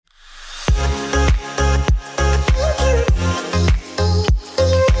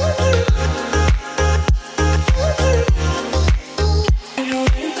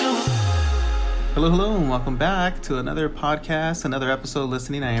welcome back to another podcast, another episode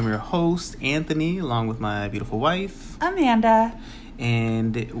listening. I am your host, Anthony, along with my beautiful wife, Amanda.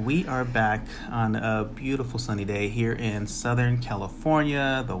 And we are back on a beautiful sunny day here in Southern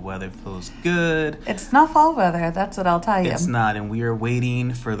California. The weather feels good. It's not fall weather, that's what I'll tell you. It's not, and we are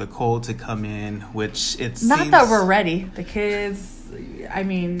waiting for the cold to come in, which it's not that we're ready. The kids...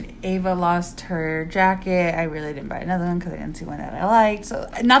 Ava lost her jacket. I really didn't buy another one because I didn't see one that I liked. So,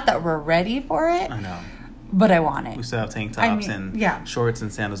 not that we're ready for it. I know. But I want it. We still have tank tops and shorts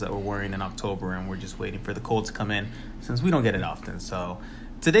and sandals that we're wearing in October, and we're just waiting for the cold to come in since we don't get it often. So,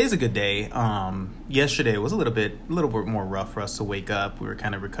 today's a good day. Yesterday was a little bit more rough for us to wake up. We were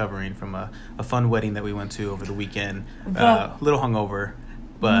kind of recovering from a fun wedding that we went to over the weekend. A little hungover.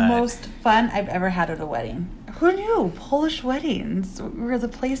 But most fun I've ever had at a wedding. Who knew? Polish weddings were the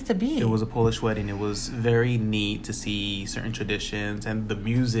place to be. It was a Polish wedding. It was very neat to see certain traditions and the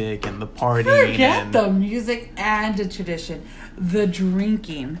music and the partying. Forget the music and the tradition. The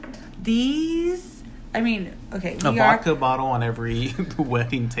drinking. These, vodka bottle on every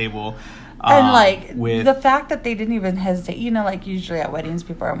wedding table. And the fact that they didn't even hesitate, usually at weddings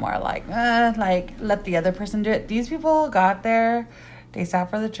people are more let the other person do it. These people got there, they sat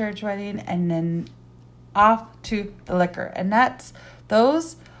for the church wedding, and then off to the liquor. And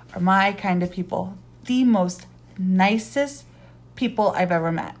those are my kind of people. The most nicest people I've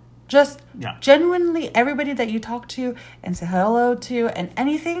ever met. Just genuinely everybody that you talk to and say hello to and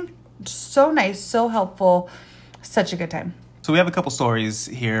anything, so nice, so helpful, such a good time. So we have a couple stories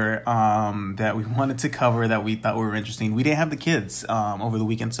here that we wanted to cover that we thought were interesting. We didn't have the kids over the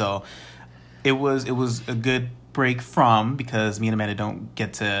weekend, so it was a good break from, because me and Amanda don't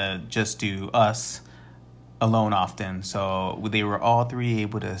get to just do us alone often. So they were all three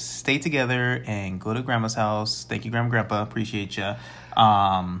able to stay together and go to Grandma's house. Thank you, Grandma, Grandpa. Appreciate you.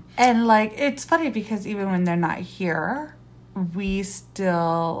 And it's funny because even when they're not here, we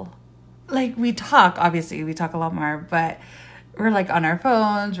still we talk. Obviously, we talk a lot more, but we're on our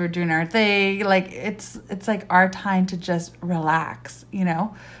phones. We're doing our thing. It's our time to just relax,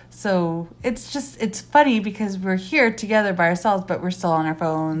 So it's funny because we're here together by ourselves, but we're still on our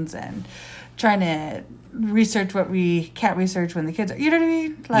phones and trying to research what we can't research when the kids are, you know what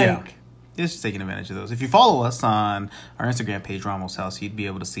I mean? Just taking advantage of those. If you follow us on our Instagram page, Ramos House, you'd be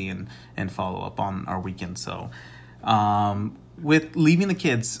able to see and follow up on our weekend. So, with leaving the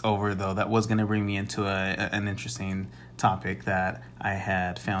kids over, though, that was going to bring me into an interesting topic that I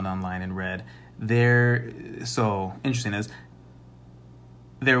had found online and read. So interesting is,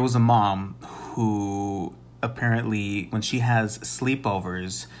 there was a mom who apparently, when she has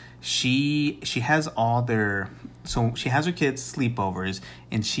sleepovers, she has her kids' sleepovers,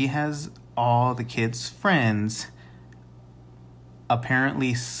 and she has all the kids' friends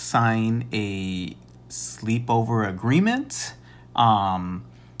apparently sign a sleepover agreement.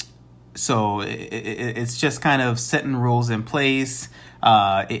 So it's just kind of setting rules in place.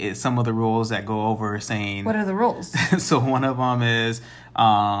 Some of the rules that go over saying... What are the rules? So one of them is...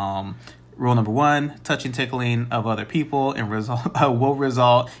 rule number 1, touching, tickling of other people will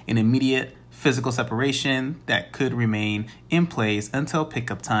result in immediate physical separation that could remain in place until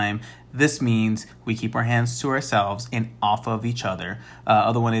pickup time. This means we keep our hands to ourselves and off of each other.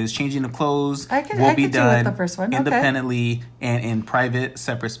 Other one is changing of clothes will be done the first one. independently and in private,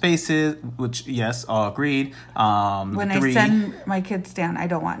 separate spaces, which, yes, all agreed. When 3, I send my kids down, I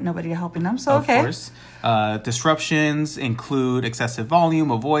don't want nobody helping them, so Of course. Disruptions include excessive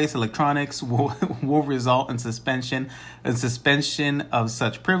volume of voice, electronics will result in suspension of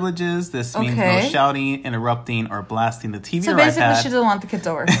such privileges. This means no shouting, interrupting, or blasting the TV or iPad. So basically, she doesn't want the kids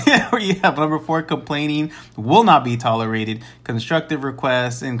over. Yeah, but number 4, complaining will not be tolerated. Constructive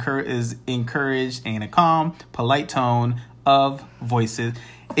requests is encouraged in a calm, polite tone of voices.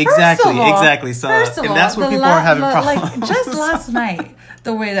 Exactly. So, and that's what people are having problems. Just last night,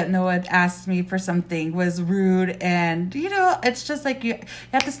 the way that Noah asked me for something was rude, and it's just you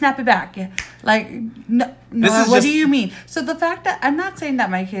have to snap it back. No, Noah, what do you mean? So the fact that I'm not saying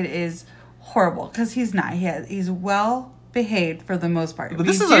that my kid is horrible, because he's not. He's well behaved for the most part. But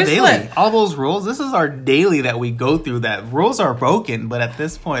this is our daily. All those rules, this is our daily that we go through, that rules are broken, but at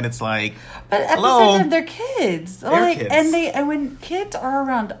this point it's but at the same time, they're kids. Kids. And when kids are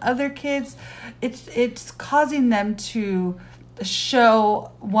around other kids, it's causing them to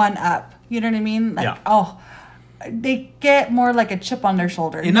show one up. You know what I mean? They get more like a chip on their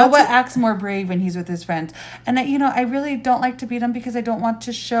shoulder. Noah acts more brave when he's with his friends. And I really don't like to beat him because I don't want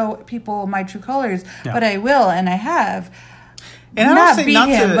to show people my true colors. Yeah. But I will, and I have. And not beat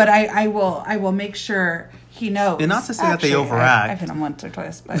him, but I will make sure he knows. And not to say that they overact. I've hit him once or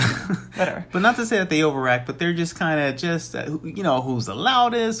twice, but whatever. But not to say that they overact, but they're just kind of just, who's the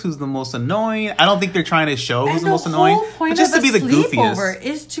loudest, who's the most annoying. I don't think they're trying to show who's the most annoying. The whole point just of to be the goofiest sleepover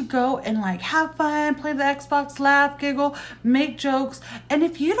is to go and like have fun, play the Xbox, laugh, giggle, make jokes. And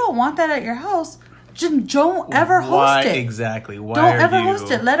if you don't want that at your house, just don't ever host it. Exactly. Why don't ever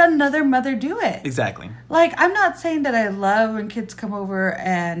host it. Let another mother do it. Exactly. Like, I'm not saying that I love when kids come over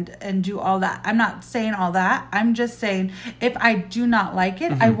and do all that. I'm not saying all that. I'm just saying if I do not like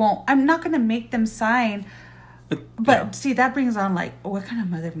it, I'm not going to make them sign. But see, that brings on like, what kind of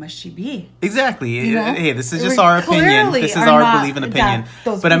mother must she be? Exactly. Hey, this is just our opinion. This is our believing opinion.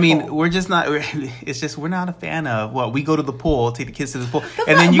 But I mean, we're just not. It's just we're not a fan of. Well, we go to the pool, take the kids to the pool,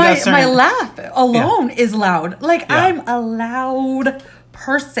 and then you got my laugh alone is loud. Like I'm a loud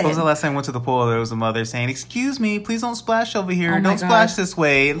person. When was the last time I went to the pool? There was a mother saying, "Excuse me, please don't splash over here. Don't splash this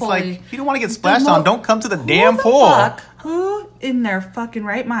way." It's like if you don't want to get splashed on, don't come to the damn pool. Who in their fucking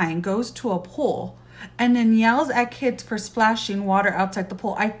right mind goes to a pool and then yells at kids for splashing water outside the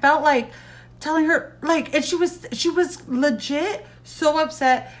pool? I felt like telling her, like, and she was legit so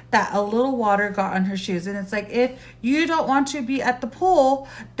upset that a little water got on her shoes. And it's like, if you don't want to be at the pool,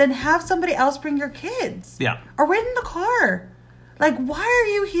 then have somebody else bring your kids. Yeah. Or wait in the car. Like, why are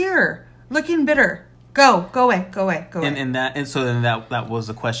you here looking bitter? Go away. And so then that was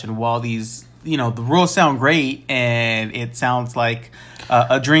the question. While these, the rules sound great and it sounds like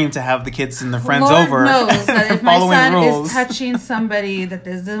a dream to have the kids and the friends Lord over. knows that if my son rules. is touching somebody that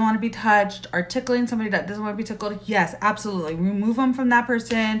doesn't want to be touched or tickling somebody that doesn't want to be tickled, yes, absolutely. Remove them from that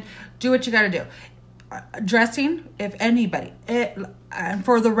person. Do what you got to do. Dressing, if anybody, and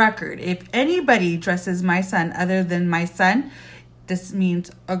for the record, if anybody dresses my son other than my son, this means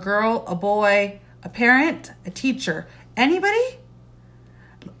a girl, a boy, a parent, a teacher, anybody?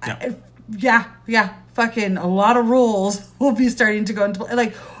 Yeah. Fucking a lot of rules will be starting to go into play.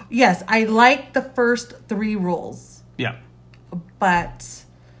 Like, yes, I like the first 3 rules. Yeah. But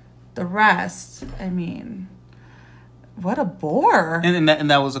the rest, I mean, what a bore. And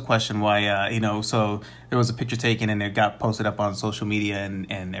that was a question why, so there was a picture taken and it got posted up on social media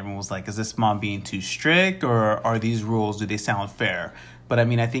and everyone was like, is this mom being too strict or are these rules, do they sound fair? But I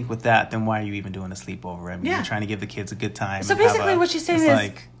mean, I think with that, then why are you even doing a sleepover? I mean, you're trying to give the kids a good time. So basically what she's saying is,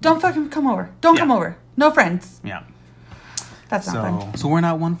 like, don't fucking come over. Don't come over. No friends. Yeah. That's not fun. So we're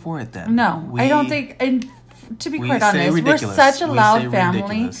not one for it then. No, I don't think, and to be quite honest, we're such a loud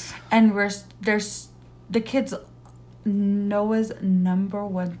family. And there's the kids, Noah's number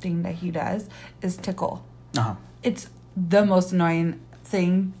one thing that he does is tickle. Uh-huh. It's the most annoying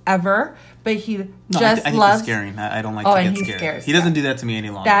thing ever, but I think loves it's scaring. I don't like to get scared. Scares, he doesn't do that to me any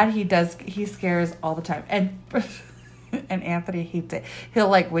longer. Dad, he scares all the time, and Anthony hates it. He'll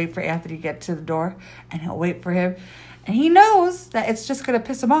like wait for Anthony to get to the door, and he'll wait for him, and he knows that it's just gonna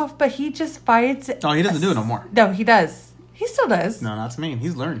piss him off, but he just fights. Oh, he doesn't do it no more. No, he does. He still does. No, not to me.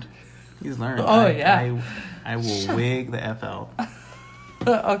 He's learned. Oh yeah. I will wig the F out.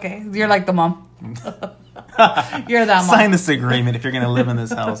 Okay, you're like the mom. You're that mom. Sign this agreement if you're going to live in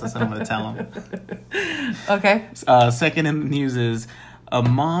this house. That's what I'm going to tell him. Okay. Second in the news is a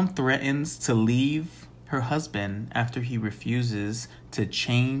mom threatens to leave her husband after he refuses to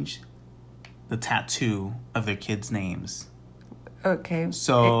change the tattoo of their kids' names. Okay.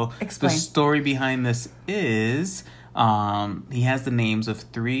 So explain. The story behind this is he has the names of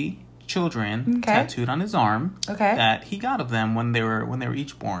 3 children tattooed on his arm that he got of them when they were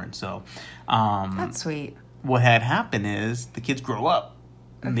each born. So that's sweet. What had happened is the kids grow up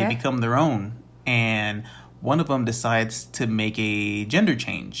and they become their own, and one of them decides to make a gender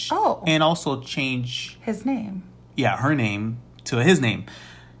change. And also change his name. Yeah, her name to his name.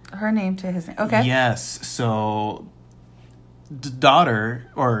 Her name to his name. Okay. Yes. So the daughter,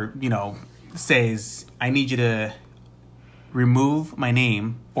 says, I need you to remove my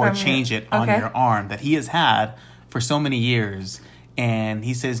name or change it on your arm that he has had for so many years. And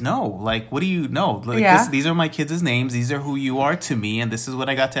he says, no, like, what do you know? Like, these are my kids' names. These are who you are to me. And this is what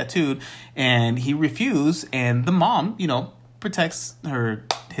I got tattooed. And he refused. And the mom, protects her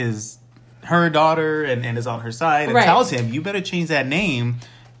daughter and is on her side and tells him, you better change that name,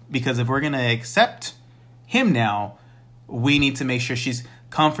 because if we're going to accept him now, we need to make sure she's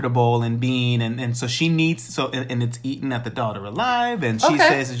comfortable in being, and so she needs, and it's eaten at the daughter alive, and she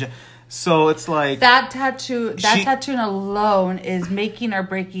says, so it's like that tattoo alone is making or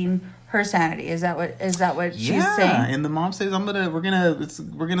breaking her sanity. Is that what she's saying? And the mom says, we're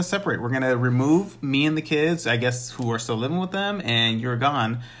gonna separate. We're gonna remove me and the kids, I guess, who are still living with them, and you're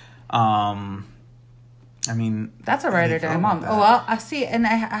gone. I mean, that's a right or die mom. Oh well, I see, and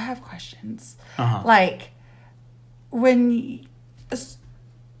I have questions. Like,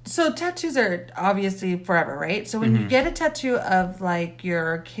 So tattoos are obviously forever, right? So when you get a tattoo of like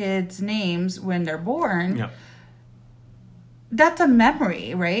your kids' names when they're born, that's a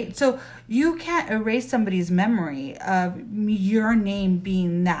memory, right? So you can't erase somebody's memory of your name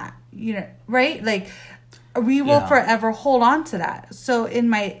being that, right? Like we will forever hold on to that. So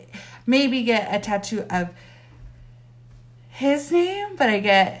maybe get a tattoo of his name, but I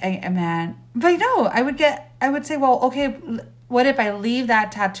get a man. But no, I would say, well, okay, what if I leave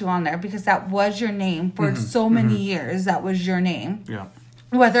that tattoo on there because that was your name for so many years? That was your name. Yeah.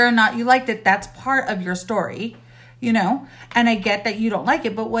 Whether or not you liked it, that's part of your story, And I get that you don't like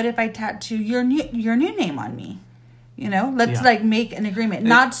it, but what if I tattoo your new name on me? Let's like make an agreement.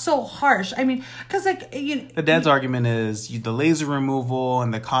 Not so harsh. I mean, because the dad's argument is the laser removal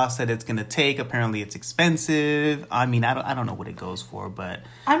and the cost that it's going to take. Apparently, it's expensive. I mean, I don't know what it goes for, but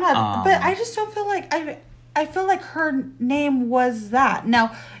I'm not. But I just don't feel like I feel like her name was that.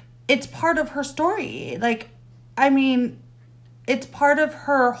 Now, it's part of her story. Like, I mean, it's part of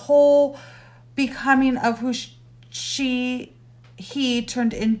her whole becoming of who he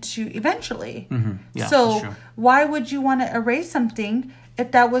turned into eventually. Yeah, so why would you want to erase something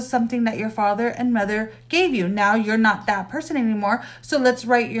if that was something that your father and mother gave you? Now you're not that person anymore. So let's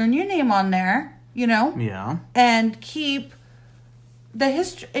write your new name on there, Yeah. And keep the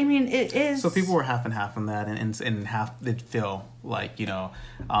history. I mean, it is. So people were half and half on that, and half did feel like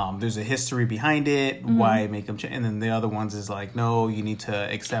there's a history behind it. Why make them change? And then the other ones is like, no, you need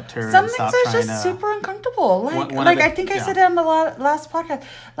to accept her. Some things are just super uncomfortable. Like I think I said it on the last podcast.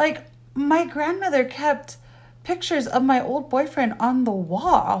 Like my grandmother kept pictures of my old boyfriend on the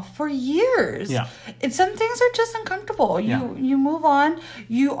wall for years. Yeah. And some things are just uncomfortable. You move on.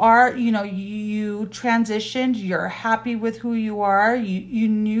 You are, you transitioned. You're happy with who you are.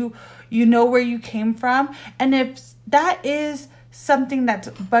 You know where you came from. And if that is something that's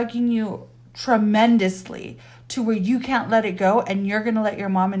bugging you tremendously to where you can't let it go and you're going to let your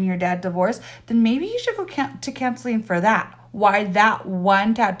mom and your dad divorce, then maybe you should go to counseling for that. Why that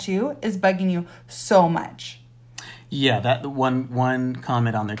one tattoo is bugging you so much. Yeah, that one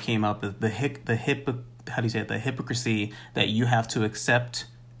comment on there came up is the hypocrisy that you have to accept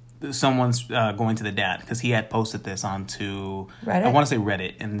someone's going to the dad, because he had posted this onto Reddit? I want to say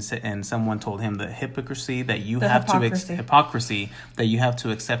Reddit, and someone told him the hypocrisy that you have to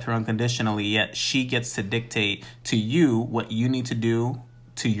accept her unconditionally, yet she gets to dictate to you what you need to do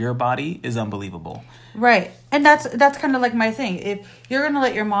to your body is unbelievable. Right. And that's kind of like my thing. If you're going to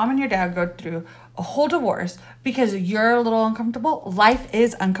let your mom and your dad go through a whole divorce because you're a little uncomfortable, life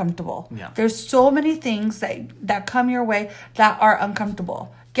is uncomfortable. Yeah. There's so many things that come your way that are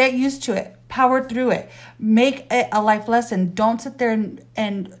uncomfortable. Get used to it. Power through it. Make it a life lesson. Don't sit there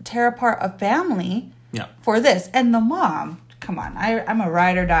and tear apart a family for this. And the mom, come on, I'm a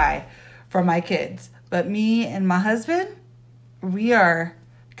ride or die for my kids. But me and my husband, we are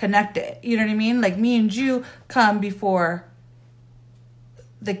connected. You know what I mean? Like me and you come before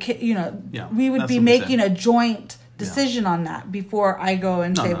the kid, we would be making a joint decision on that before I go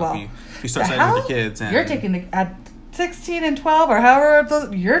and say, well, you start siding with the kids, and you're taking at 16 and 12 or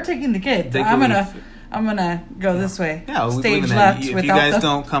however you're taking the kids. I'm gonna go this way. Yeah, stage left. If you guys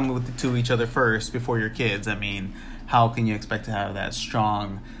don't come to each other first before your kids, I mean, how can you expect to have that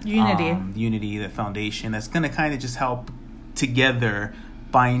strong unity, that foundation that's going to kind of just help together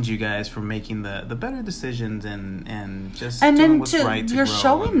bind you guys from making the better decisions and just doing what's right to you're grow.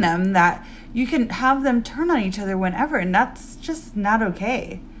 Showing them that you can have them turn on each other whenever, and that's just not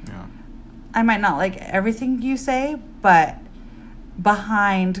okay. Yeah. I might not like everything you say, but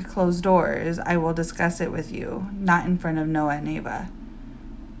behind closed doors, I will discuss it with you, not in front of Noah and Ava.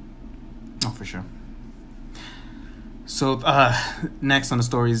 Oh, for sure. So next on the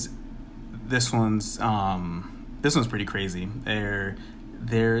stories, this one's pretty crazy.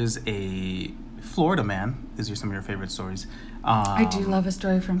 There's a Florida man. These are some of your favorite stories. I do love a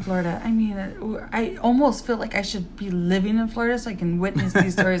story from Florida. I mean, I almost feel like I should be living in Florida so I can witness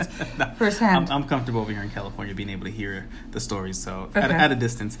these stories firsthand. I'm comfortable over here in California being able to hear the stories. So at a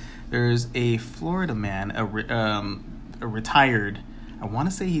distance, there's a Florida man, a retired, I want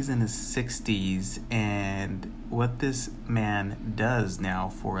to say he's in his 60s, and what this man does now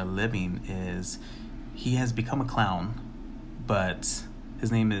for a living is he has become a clown, but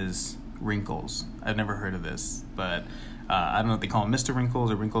his name is Wrinkles. I've never heard of this, but I don't know if they call him Mr.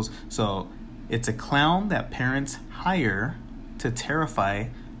 Wrinkles or Wrinkles. So it's a clown that parents hire to terrify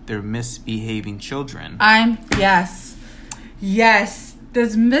their misbehaving children. Yes.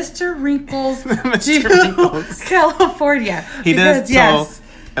 Does Mr. Wrinkles do California? He does. Yes. So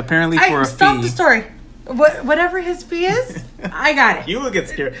apparently for a fee. Stop the story. whatever his fee is, I got it. You will get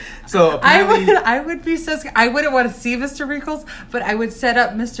scared. So I would be so scared. I wouldn't want to see Mr. Wrinkles, but I would set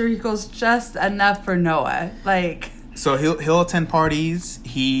up Mr. Wrinkles just enough for Noah. Like, so he'll attend parties.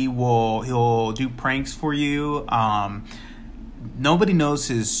 He'll do pranks for you. Nobody knows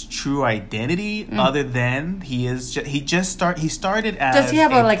his true identity other than he started as. Does he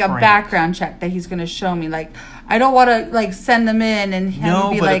have a background check that he's going to show me? Like, I don't want to like send them in and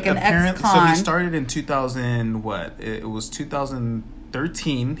him be like an ex-con. So he started in 2000. What? It was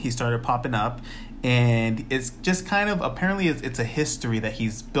 2013. He started popping up, and it's just kind of apparently it's a history that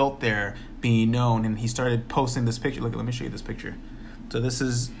he's built there being known, and he started posting this picture. Look, let me show you this picture. So this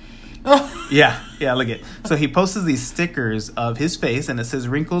is. Yeah, look at it. So he posts these stickers of his face and it says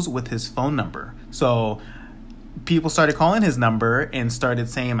Wrinkles with his phone number. So people started calling his number and started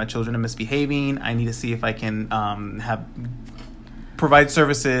saying my children are misbehaving. I need to see if I can provide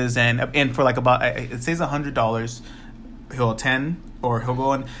services and for like about it says $100 he'll attend or he'll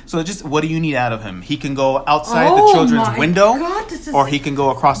go in. So just what do you need out of him? He can go outside the children's window, or he can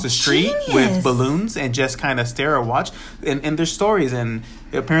go across the street with balloons and just kind of stare or watch. And there's stories, and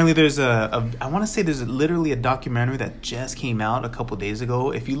apparently there's I want to say there's literally a documentary that just came out a couple days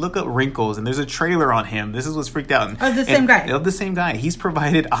ago. If you look up Wrinkles, and there's a trailer on him. This is what's freaked out. Of the same guy. Of the same guy. He's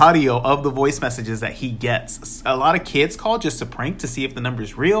provided audio of the voice messages that he gets. A lot of kids call just to prank to see if the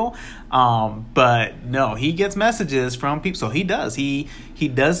number's real. But no, he gets messages from people. So he does. He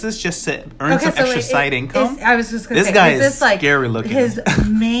does this just to earn some extra side income. I was just going to say, guy is scary looking. His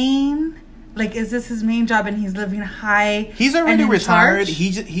main, is this his main job and he's living high? He's already retired.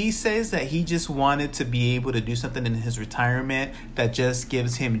 He says that he just wanted to be able to do something in his retirement that just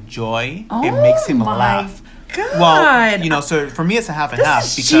gives him joy. It makes him laugh. God. Well, so for me it's a half and half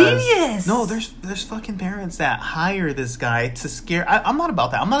because genius. No, there's fucking parents that hire this guy to scare. I'm not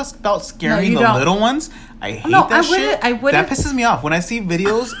about that. I'm not about scaring the little ones. I hate that shit. That pisses me off when I see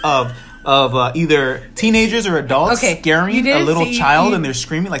videos of either teenagers or adults scaring a little child and they're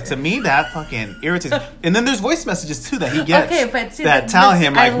screaming. Like, to me, that fucking irritates me. And then there's voice messages too that he gets that tell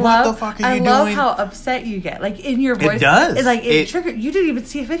him what the fuck are you doing? I love how upset you get, like in your voice. It does. It triggered. You didn't even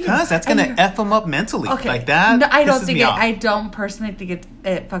see a video. Because that's gonna f him up mentally. Okay. Like that. No, I don't think it. I don't personally think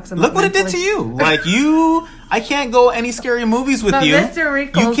it fucks him up. Look what it did to you. Like I can't go any scary movies with you. Mr.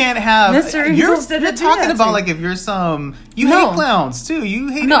 Wrinkles, you can't have. Mr. Wrinkles You're talking about like if you're you hate clowns too. You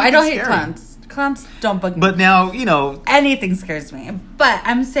hate. No, I don't hate clowns. Clowns don't bug me. But now, anything scares me. But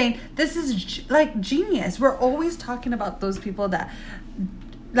I'm saying this is genius. We're always talking about those people that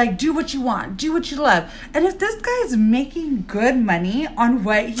do what you want, do what you love. And if this guy is making good money on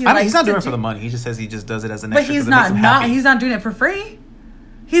what he likes, he's not doing it for the money. He just says he just does it as an extra. But he's not doing it for free.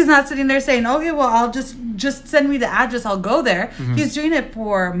 He's not sitting there saying, okay, well, I'll just send me the address, I'll go there. Mm-hmm. He's doing it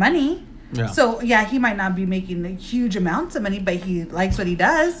for money. Yeah. So, he might not be making huge amounts of money, but he likes what he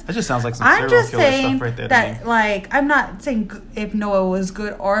does. That just sounds like some serial killer stuff right there. That, I'm not saying if Noah was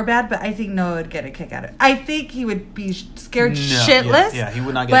good or bad, but I think Noah would get a kick out of it. I think he would be scared shitless. Yeah, he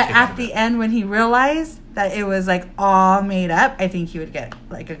would not get a kick out of it. But at the end, when he realized that it was, all made up, I think he would get,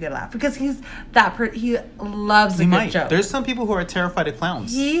 a good laugh. Because he loves a good joke. There's some people who are terrified of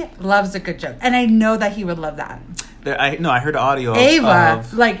clowns. He loves a good joke. And I know that he would love that. I heard an audio Ava,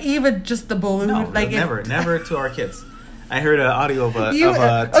 Ava, just the balloon. No, never to our kids. I heard an audio of a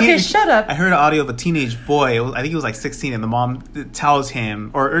teenage. Okay, shut up. I heard an audio of a teenage boy. I think he was 16, and the mom tells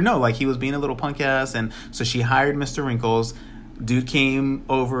him, he was being a little punk ass, and so she hired Mr. Wrinkles. Dude came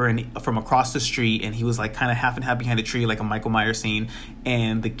over and from across the street, and he was kind of half and half behind a tree, like a Michael Myers scene,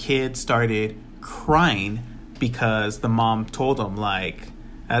 and the kid started crying because the mom told him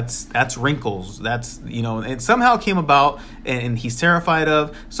That's Wrinkles. That's, it somehow came about and he's terrified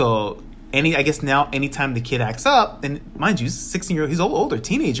of. So anytime the kid acts up, and mind you, he's 16-year-old, he's older,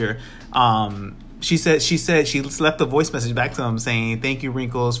 teenager. She said she left a voice message back to him saying, "Thank you,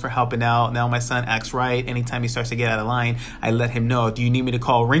 Wrinkles, for helping out. Now my son acts right. Anytime he starts to get out of line, I let him know. Do you need me to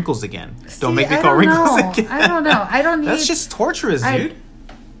call Wrinkles again? Don't make me call Wrinkles again." I don't know. I don't need. That's just torturous, dude.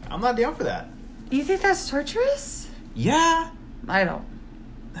 I'm not down for that. You think that's torturous? Yeah. I don't.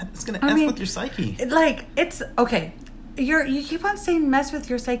 It's gonna mess with your psyche. It's okay. You keep on saying mess with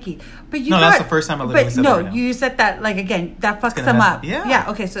your psyche, but that's the first time I literally said that. No, you said that again. That fucks them up. Yeah.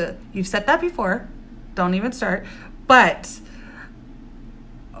 Okay, so you've said that before. Don't even start. But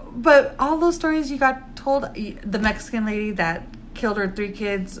all those stories you got told, the Mexican lady that killed her 3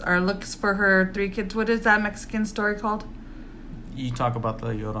 kids or looks for her 3 kids. What is that Mexican story called? You talk about the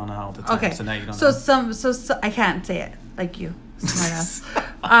you don't know all the time. Okay. So now you don't know. So I can't say it like you.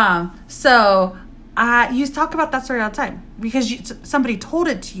 Smartass. So You talk about that story all the time because somebody told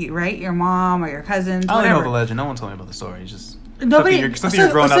it to you, right? Your mom or your cousins. I only whatever. know the legend. No one told me about the story. It's just something you're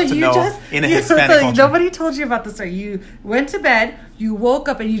growing up to know in a Hispanic culture. Nobody told you about the story. You went to bed, you woke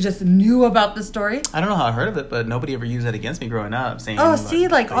up, and you just knew about the story. I don't know how I heard of it, but nobody ever used that against me growing up. Saying, all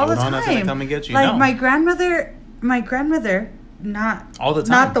the time. Come and get you. Like no. my grandmother, not all the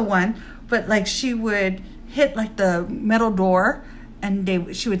time, not the one, but like she would hit like the metal door.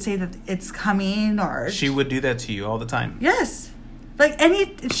 And she would say that it's coming, or she would do that to you all the time. Yes, like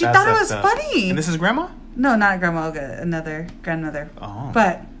she thought it was funny. And this is grandma? No, not grandma. Another grandmother. Oh,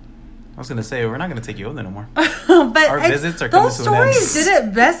 but I was gonna say we're not gonna take you over there no more. But our visits are coming those to an end. stories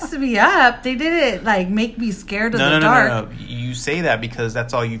didn't mess me up. They didn't like make me scared of the dark. No. You say that because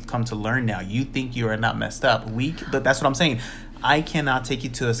that's all you've come to learn now. You think you are not messed up. But that's what I'm saying. I cannot take you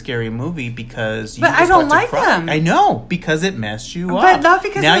to a scary movie because you I don't like them. I know, because it messed you up. But not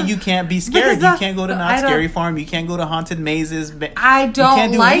because now you can't be scared. You can't go to Not Scary Farm. You can't go to haunted mazes. I don't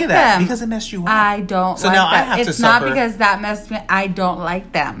can't do like any of that them because it messed you up. I don't. So like now that. I have it's to suffer. Not because that messed me. I don't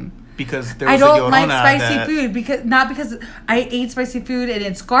like them. Because there was I don't a like spicy food because I ate spicy food and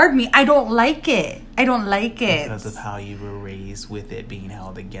it scarred me. I don't like it. Because of how you were raised with it being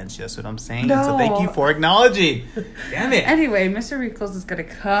held against you. That's what I'm saying. No. So thank you for acknowledging. Damn it. Anyway, Mr. Wrinkles is gonna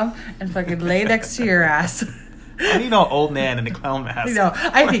come and fucking lay next to your ass. I need an old man in a clown mask. No,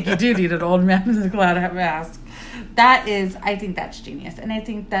 I think you do need an old man in a clown mask. I think that's genius. And I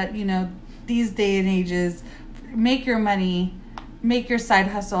think that, these day and ages, make your money, make your side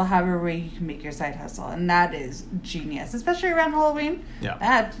hustle however way you can make your side hustle. And that is genius. Especially around Halloween.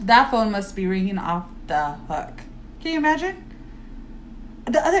 Yeah. That phone must be ringing off the hook. Can you imagine?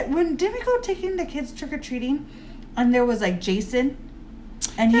 Didn't we go taking the kids trick-or-treating? And there was like Jason.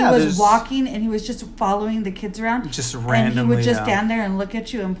 And he was walking and he was just following the kids around. Just randomly. And he would just stand there and look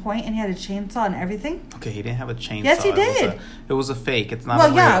at you and point, and he had a chainsaw and everything. Okay, he didn't have a chainsaw. Yes, he did. It was a fake. It's not a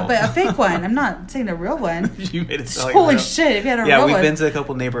real. Well, yeah, but a fake one. I'm not saying a real one. You made it sound like holy real. Shit, if you had a real Yeah, one. we've been to a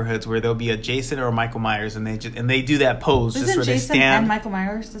couple neighborhoods where there'll be a Jason or a Michael Myers, and they do that pose. Isn't just where Jason they stand. and Michael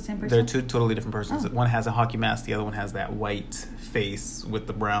Myers the same person? They're two totally different persons. Oh. One has a hockey mask. The other one has that white face with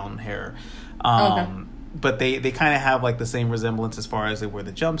the brown hair. Okay. But they kind of have like the same resemblance as far as they wear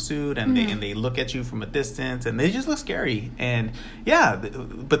the jumpsuit and they look at you from a distance and they just look scary. And yeah,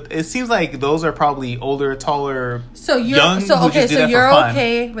 but it seems like those are probably older, taller, young. So you're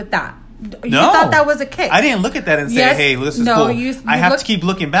okay with that. You thought that was a kick. I didn't look at that and say, hey, this is cool. I have to keep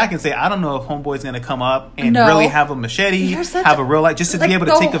looking back and say, I don't know if homeboy's going to come up and really have a machete, have a real life, just to be able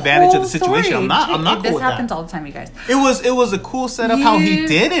to take advantage of the situation. I'm not cool with that. This happens all the time, you guys. It was a cool setup how he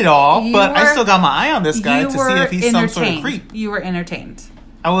did it all, but I still got my eye on this guy to see if he's some sort of creep. You were entertained.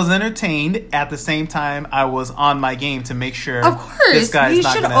 I was entertained. At the same time, I was on my game to make sure. Of course, this guy's you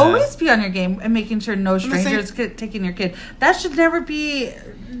not should always be on your game and making sure no strangers taking your kid. That should never be.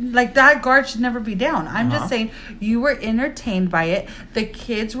 Like, that guard should never be down. I'm just saying, you were entertained by it. The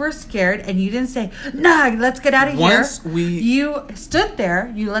kids were scared, and you didn't say, nah, let's get out of here. You stood there.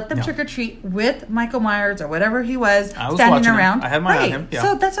 You let them trick-or-treat with Michael Myers or whatever he was standing around. I had my eye on him. Yeah.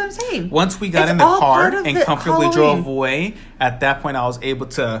 So that's what I'm saying. Once we got in the car and comfortably drove away, at that point, I was able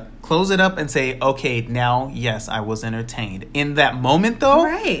to close it up and say, okay, now, yes, I was entertained. In that moment, though.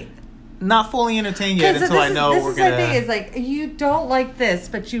 Right. Not fully entertained yet until I know we're gonna. This is the thing, is like, you don't like this,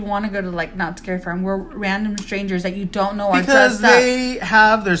 but you want to go to like Not Scary Farm. We're random strangers that you don't know are because they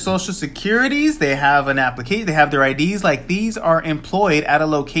have their social securities, they have an application, they have their IDs. Like, these are employed at a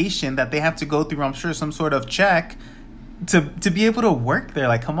location that they have to go through, I'm sure, some sort of check to be able to work there.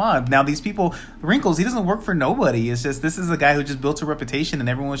 Like, come on. Now, these people, Wrinkles, he doesn't work for nobody. It's just, this is a guy who just built a reputation and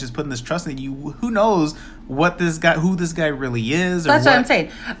everyone's just putting this trust in you. Who knows who this guy really is? That's what I'm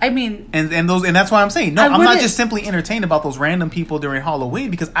saying. I mean, and that's why I'm saying, no, I'm not just simply entertained about those random people during Halloween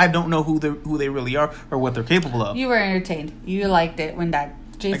because I don't know who they really are or what or what they're capable of. You were entertained. You liked it when that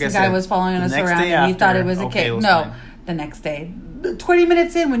Jason guy was following us around and you thought it was a kid. No, the next day. 20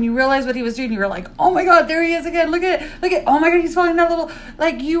 minutes in, when you realized what he was doing, you were like, oh my god, there he is again, look at oh my god, he's following that little,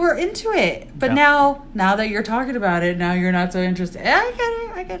 like, you were into it. But now that you're talking about it, now you're not so interested.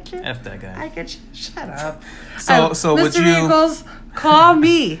 I get you. F that guy. I get you. Shut up. So would you, Mr. Wrinkles, call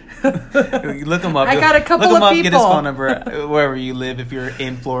me. Look him up. I got a couple of people. Get his phone number wherever you live. If you're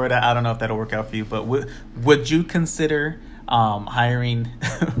in Florida, I don't know if that'll work out for you, but would you consider hiring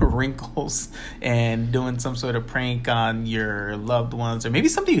Wrinkles and doing some sort of prank on your loved ones, or maybe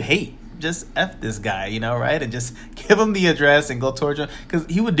something you hate? Just F this guy, right? And just give him the address and go towards him, because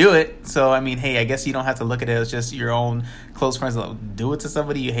he would do it. So, I mean, hey, I guess you don't have to look at it as just your own close friends. Do it to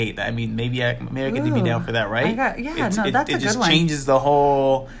somebody you hate. I mean, maybe I can be down for that, right? That's a good one. It just changes the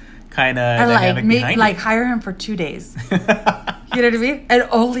whole kind of and dynamic behind like it. hire him for 2 days. You know what I mean? And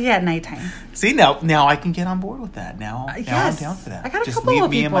only at nighttime. See, now I can get on board with that. Now I'm Yes. down for that. I got a Just couple leave of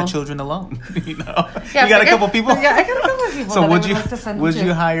me and my people. children alone. You know, Yeah, you got a couple people. Yeah, I got a couple of people. So that would I you like to send would them you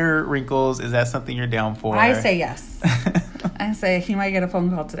to. hire Wrinkles? Is that something you're down for? I say yes. I say he might get a phone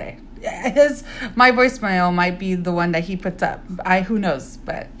call today. My voicemail might be the one that he puts up. Who knows?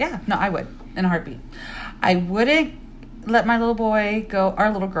 But yeah, no, I would in a heartbeat. I wouldn't let my little boy go, our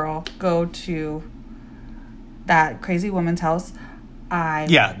little girl, go to that crazy woman's house.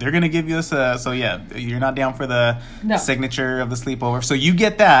 Yeah, they're gonna give you this. So yeah, you're not down for the No. signature of the sleepover. So you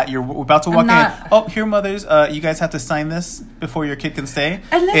get that. You're about to walk not- in. Oh, here, mothers. You guys have to sign this before your kid can stay.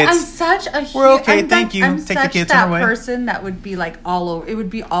 And then I'm such a we're okay, thank you. I'm Take the such kids that on our way. person that would be like all over. It would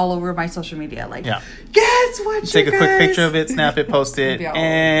be all over my social media. Like, Yeah. guess what? Take you a quick guys? picture of it, snap it, post it, Be all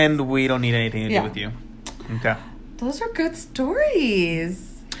and we don't need anything to do Yeah. with you. Okay. Those are good stories.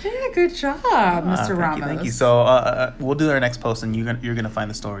 You did a good job, Mr. Ramos. Thank you. So we'll do our next post, and you're gonna find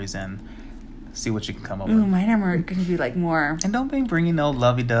the stories and see what you can come up Ooh, with. mine are going to be like more. And don't be bringing no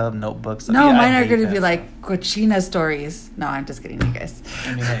lovey-dove notebooks. No, Yeah, I mine are hate going to that be stuff. like cochina stories. No, I'm just kidding, you guys.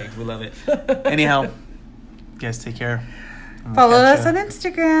 I mean, hey, we love it. Anyhow, guys, take care. And we'll Follow catch us ya. on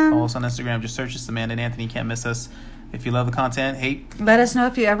Instagram. Follow us on Instagram. Just search us Amanda and Anthony. You can't miss us. If you love the content, hey. Let us know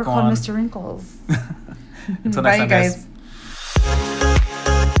if you ever Go called on. Mr. Wrinkles. Until Bye, next time, you guys. guys.